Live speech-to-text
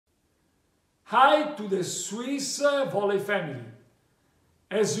Hi to the Swiss volley family.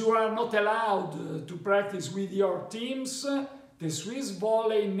 As you are not allowed to practice with your teams, the Swiss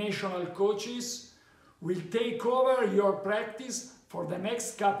volley national coaches will take over your practice for the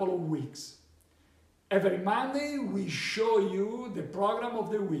next couple of weeks. Every Monday we show you the program of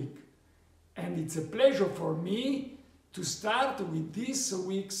the week, and it's a pleasure for me to start with this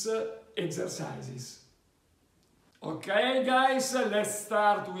week's exercises. Okay guys, let's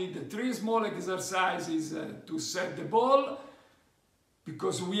start with 3 small exercises to set the ball,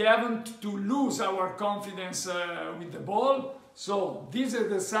 because we haven't to lose our confidence with the ball. So this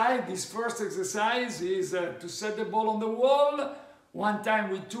first exercise is to set the ball on the wall, 1 time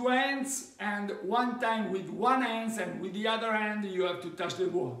with 2 hands and 1 time with 1 hand, and with the other hand you have to touch the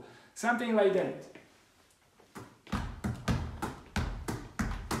ball. Something like that.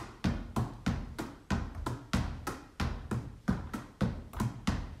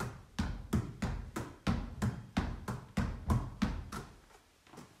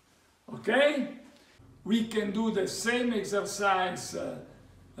 Okay? We can do the same exercise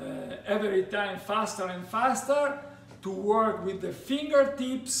every time faster and faster to work with the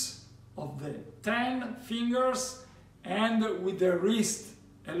fingertips of the 10 fingers and with the wrist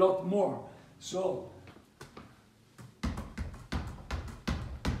a lot more. So,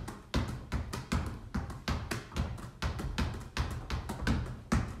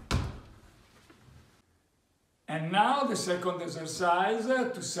 and now the second exercise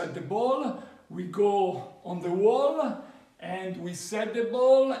to set the ball. We go on the wall and we set the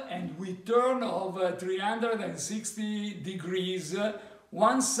ball and we turn over 360 degrees,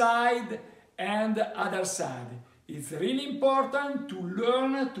 one side and other side. It's really important to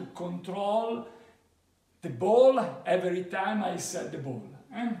learn to control the ball every time I set the ball.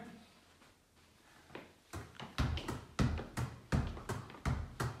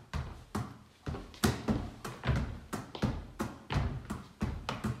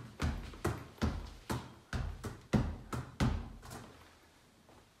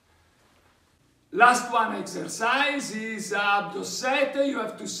 Last one exercise is abdo set. You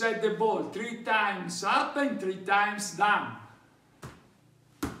have to set the ball 3 times up and 3 times down.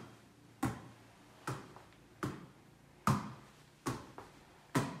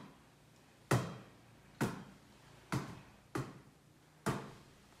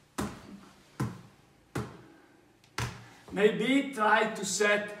 Maybe try to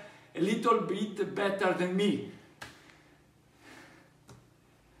set a little bit better than me.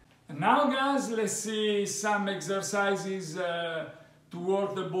 Now guys, let's see some exercises to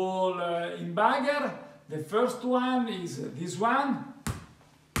work the ball in bagger. The first one is this one.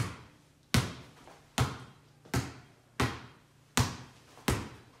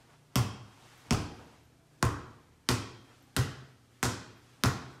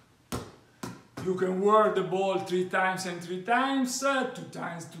 You can work the ball 3 times and 3 times, 2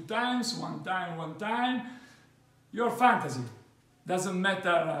 times, 2 times, 1 time, 1 time. Your fantasy. Doesn't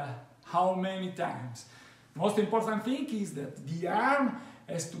matter how many times. Most important thing is that the arm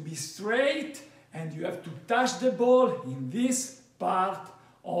has to be straight and you have to touch the ball in this part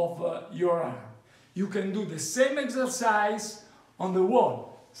of your arm. You can do the same exercise on the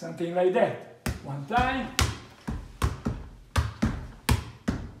wall, something like that. 1 time.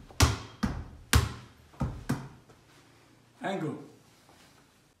 And go.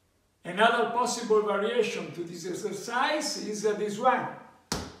 Another possible variation to this exercise is this one.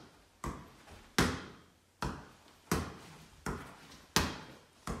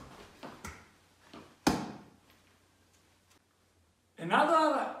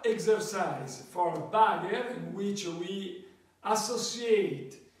 Another exercise for bagger in which we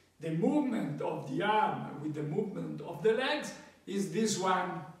associate the movement of the arm with the movement of the legs is this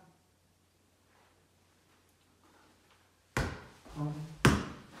one.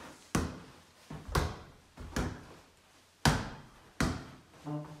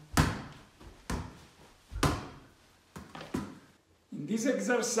 In this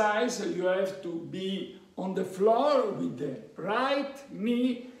exercise you have to be on the floor with the right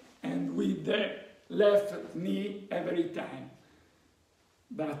knee and with the left knee every time.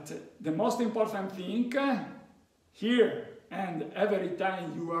 But the most important thing here and every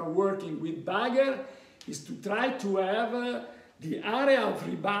time you are working with bagger is to try to have the area of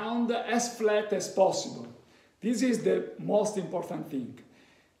rebound as flat as possible. This is the most important thing.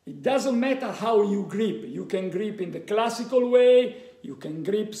 It doesn't matter how you grip. You can grip in the classical way, you can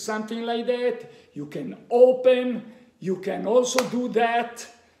grip something like that, you can open, you can also do that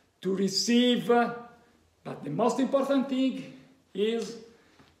to receive. But the most important thing is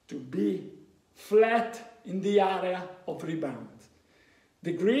to be flat in the area of rebound.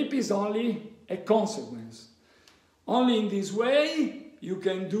 The grip is only a consequence. Only in this way you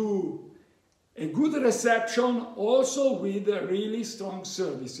can do a good reception also with really strong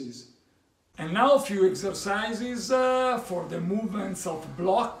services. And now a few exercises for the movements of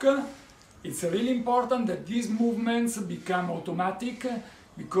block. It's really important that these movements become automatic,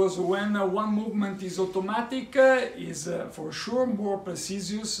 because when one movement is automatic, is for sure more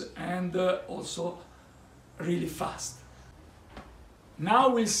precise and also really fast. Now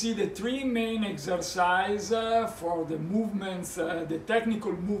we'll see the three main exercises for the movements, the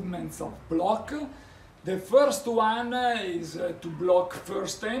technical movements of block. The first one is to block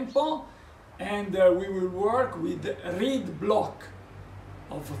first tempo, and we will work with read block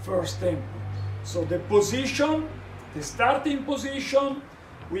of first tempo. So the position, the starting position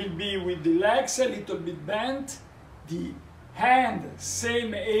will be with the legs a little bit bent, the hand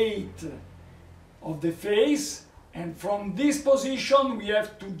same height of the face, and from this position we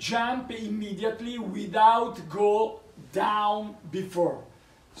have to jump immediately without go down before.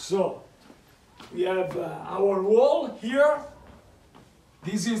 So we have our wall here,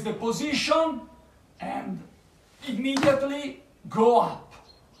 this is the position, and immediately go up.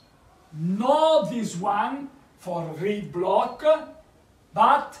 Not this one for read block,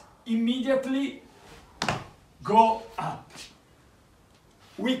 but immediately go up.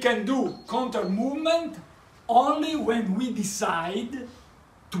 We can do counter movement only when we decide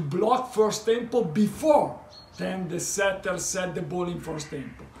to block first tempo before then the setter set the ball in first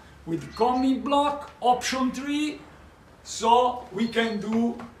tempo. With coming block, option 3, so we can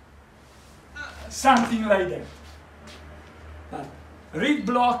do something like that. But read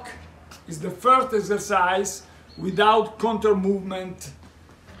block is the first exercise without counter movement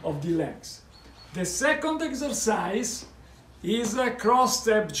of the legs. The second exercise is a cross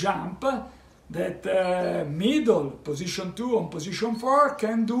step jump that middle, position 2 and position 4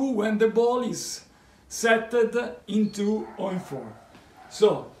 can do when the ball is set in 2 or in 4.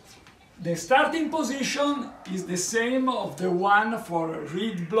 So the starting position is the same of the one for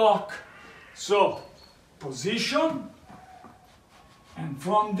read block. So position, and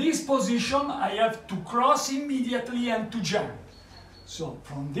from this position I have to cross immediately and to jump. So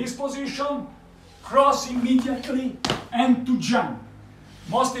from this position, cross immediately and to jump.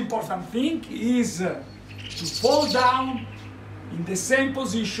 Most important thing is to fall down in the same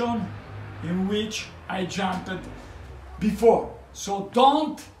position in which I jumped before. So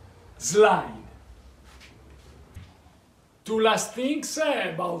don't slide. Two last things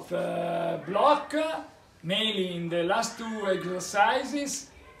about block, mainly in the last two exercises.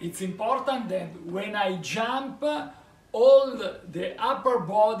 It's important that when I jump, all the upper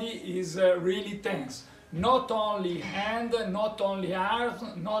body is really tense. Not only hand, not only arms,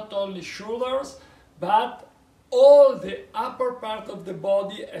 not only shoulders, but all the upper part of the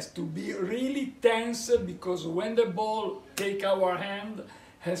body has to be really tense, because when the ball takes our hand,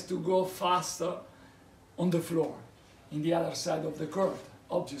 has to go faster on the floor, in the other side of the court,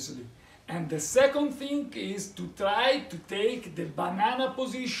 obviously. And the second thing is to try to take the banana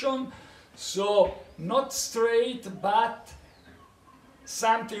position, so not straight, but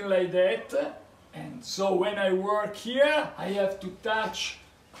something like that. And so when I work here, I have to touch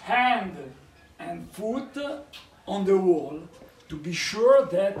hand and foot on the wall to be sure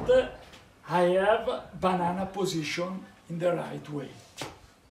that I have banana position in the right way.